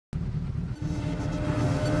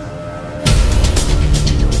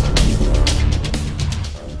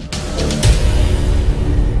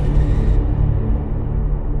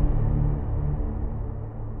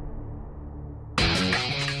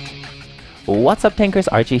What's up Tankers,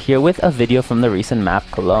 Archie here with a video from the recent map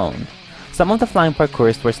Cologne. Some of the Flying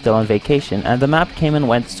Parkourists were still on vacation and the map came and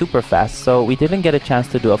went super fast, so we didn't get a chance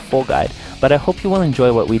to do a full guide, but I hope you will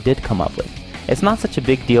enjoy what we did come up with. It's not such a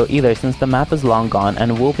big deal either since the map is long gone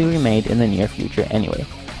and will be remade in the near future anyway.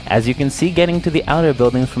 As you can see, getting to the outer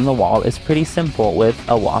buildings from the wall is pretty simple with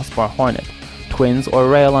a wasp or hornet. Twins or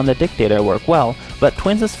rail on the dictator work well, but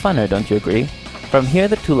twins is funner, don't you agree? From here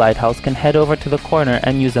the two lighthouse can head over to the corner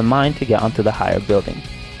and use a mine to get onto the higher building.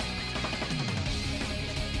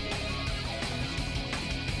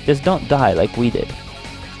 Just don't die like we did.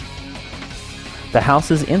 The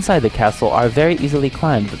houses inside the castle are very easily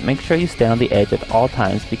climbed, but make sure you stay on the edge at all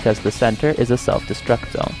times because the center is a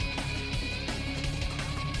self-destruct zone.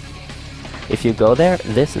 If you go there,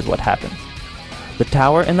 this is what happens. The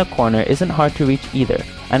tower in the corner isn't hard to reach either,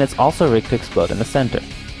 and it's also rigged to explode in the center.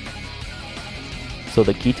 So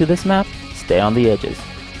the key to this map? Stay on the edges.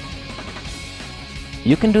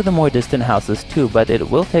 You can do the more distant houses too, but it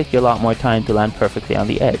will take you a lot more time to land perfectly on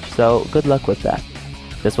the edge, so good luck with that.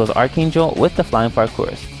 This was Archangel with the Flying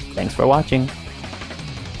Parkourists. Thanks for watching.